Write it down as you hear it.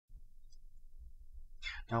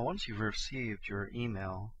Now, once you've received your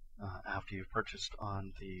email after you've purchased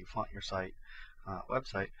on the Flaunt Your Site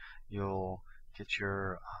website, you'll get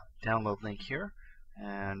your download link here,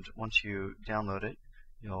 and once you download it,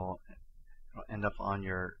 it'll end up on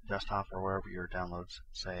your desktop or wherever your downloads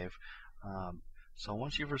save. So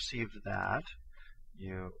once you've received that,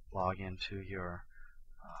 you log into your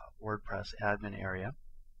WordPress admin area,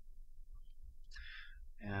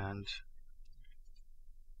 and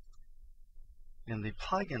in the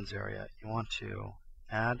plugins area, you want to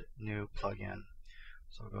add new plugin.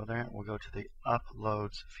 So we'll go there and we'll go to the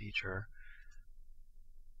uploads feature.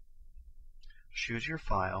 Choose your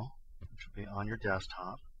file, which will be on your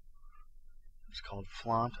desktop. It's called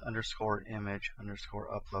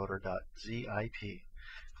flaunt_image_uploader.zip.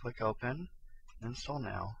 Click open, install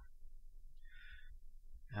now,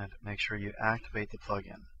 and make sure you activate the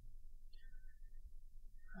plugin.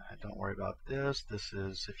 Don't worry about this. This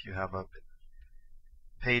is if you have a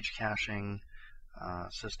page caching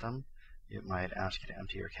system, it might ask you to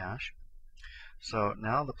empty your cache. So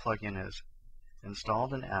now the plugin is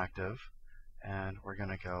installed and active, and we're going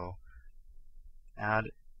to go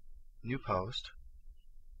add new post,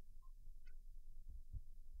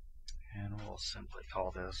 and we'll simply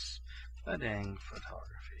call this wedding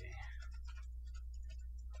photography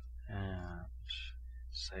and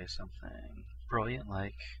say something brilliant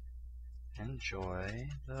like enjoy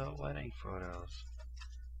the wedding photos.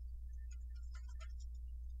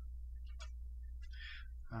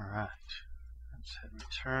 Alright, let's hit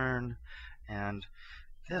return, and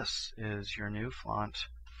this is your new Flaunt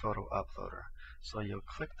photo uploader. So you'll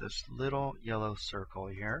click this little yellow circle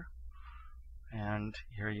here, and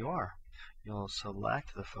here you are. You'll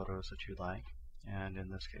select the photos that you like, and in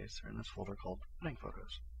this case they're in this folder called wedding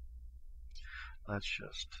photos. Let's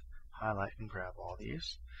just highlight and grab all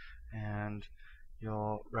these, and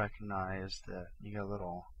you'll recognize that you get a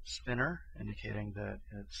little spinner indicating that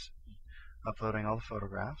it's uploading all the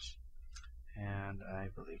photographs, and I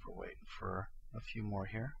believe we're waiting for a few more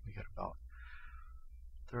here. We got about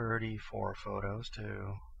 34 photos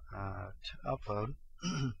to upload.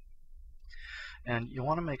 And you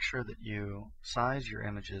want to make sure that you size your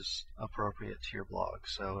images appropriate to your blog.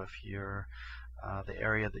 So if you're the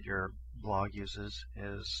area that your blog uses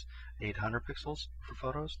is 800 pixels for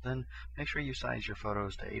photos, then make sure you size your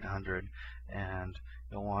photos to 800, and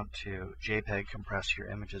you'll want to JPEG compress your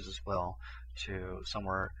images as well to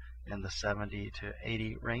somewhere in the 70 to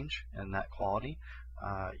 80 range in that quality.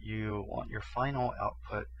 You want your final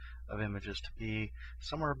output of images to be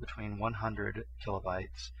somewhere between 100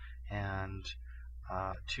 kilobytes and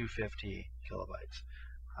 250 kilobytes.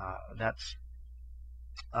 That's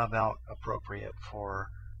about appropriate for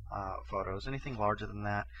photos. Anything larger than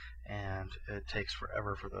that, and it takes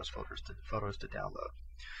forever for those photos to download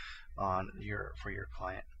for your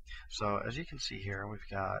client. So as you can see here, we've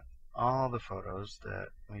got all the photos that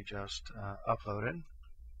we just uploaded,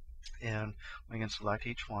 and we can select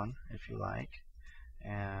each one if you like,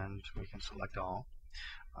 and we can select all.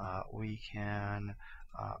 We can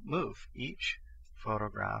move each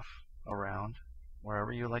photograph around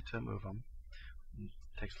wherever you like to move them.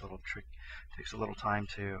 Takes a little time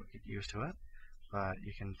to get used to it, but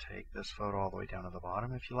you can take this photo all the way down to the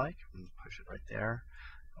bottom if you like and push it right there,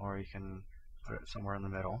 or you can put it somewhere in the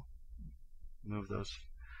middle. Move those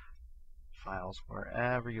files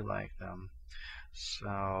wherever you like them.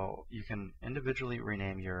 So you can individually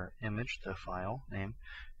rename your image, the file name,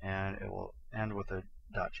 and it will end with a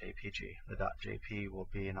 .jpg. The .jp will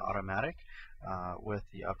be an automatic with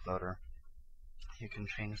the uploader. You can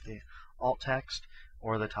change the alt text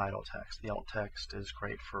or the title text. The alt text is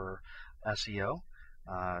great for SEO,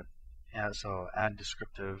 so add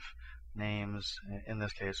descriptive names. In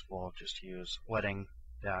this case, we'll just use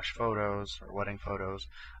wedding-photos or wedding photos,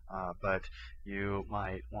 but you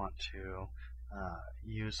might want to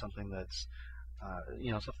use something that's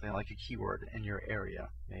something like a keyword in your area.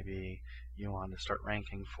 Maybe you want to start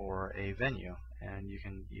ranking for a venue, and you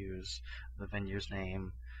can use the venue's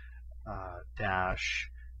name dash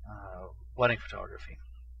wedding photography.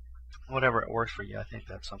 Whatever it works for you, I think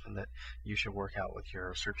that's something that you should work out with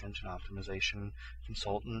your search engine optimization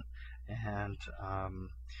consultant. And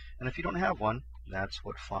if you don't have one, that's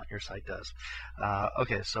what Flaunt Your Site does.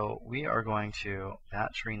 Okay, so we are going to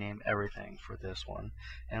batch rename everything for this one,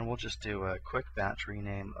 and we'll just do a quick batch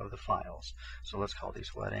rename of the files. So let's call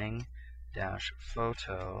these wedding-photo,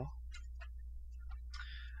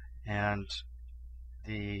 and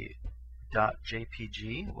the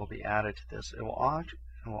 .jpg will be added to this. It will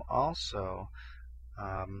also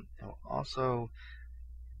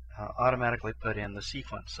automatically put in the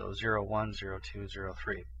sequence, so 01, 02,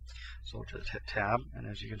 03. So we'll just hit tab, and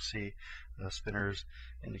as you can see, the spinner's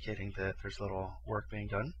indicating that there's a little work being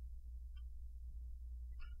done.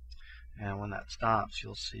 And when that stops,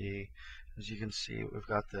 you'll see, as you can see, we've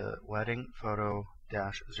got the wedding photo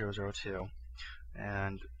 -002,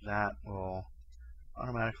 and that will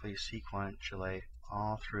automatically sequentiate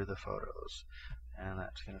all through the photos. And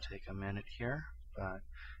that's going to take a minute here, but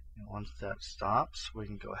once that stops, we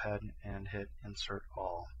can go ahead and hit insert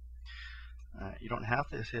all. You don't have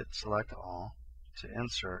to hit select all to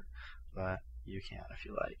insert, but you can if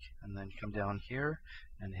you like. And then come down here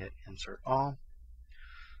and hit insert all,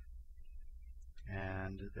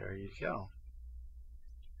 and there you go.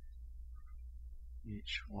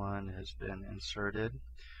 Each one has been inserted.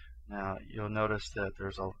 Now you'll notice that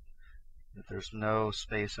there's no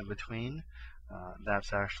space in between.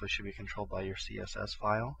 That's actually should be controlled by your CSS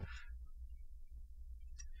file.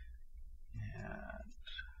 And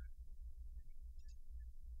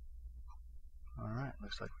alright,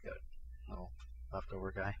 looks like we got a little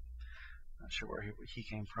leftover guy. Not sure where he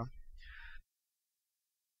came from.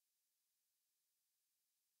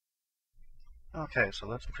 Okay, so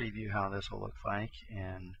let's preview how this will look like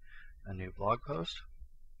in a new blog post.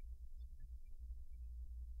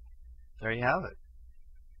 There you have it.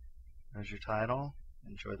 There's your title.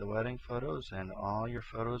 Enjoy the wedding photos, and all your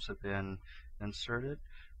photos have been inserted.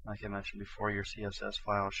 Like I mentioned before, your CSS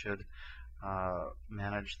file should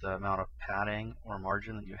manage the amount of padding or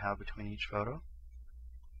margin that you have between each photo.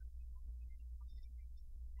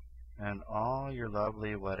 And all your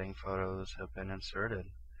lovely wedding photos have been inserted.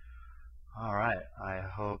 Alright, I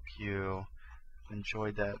hope you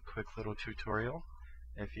enjoyed that quick little tutorial.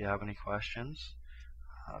 If you have any questions,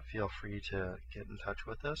 feel free to get in touch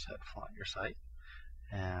with us at Flaunt Your Site.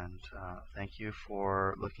 And thank you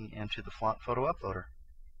for looking into the Flaunt Photo Uploader.